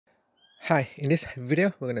Hi, in this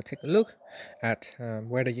video we're going to take a look at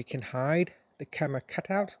whether you can hide the camera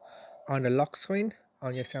cutout on the lock screen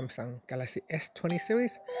on your Samsung Galaxy S20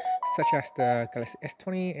 series, such as the Galaxy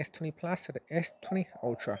S20, S20 Plus, or the S20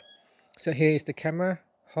 Ultra. So here is the camera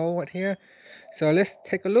hole right here. So let's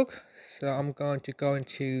take a look. So I'm going to go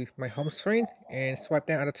into my home screen and swipe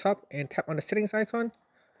down at the top and tap on the settings icon.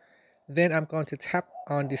 Then I'm going to tap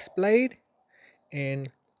on displayed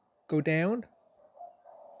and go down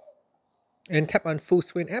and tap on full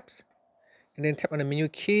screen apps. And then tap on the menu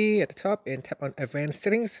key at the top and tap on advanced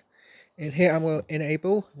settings, and here I'm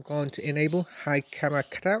going to enable hide camera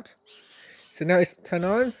cutout. So now it's turned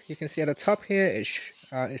on. You can see at the top here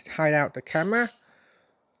it's hide out the camera,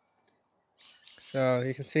 so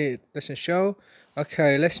you can see it doesn't show.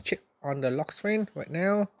 Okay, let's check on the lock screen right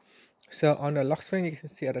now. So on the lock screen you can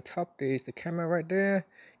see at the top there is the camera right there.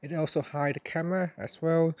 It also hide the camera as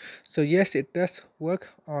well. So yes, it does work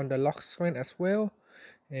on the lock screen as well.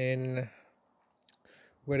 And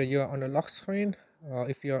whether you're on the lock screen or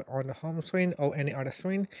if you're on the home screen or any other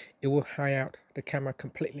screen, it will hide out the camera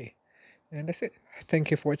completely. And that's it.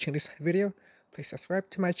 Thank you for watching this video. Please subscribe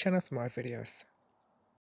to my channel for more videos.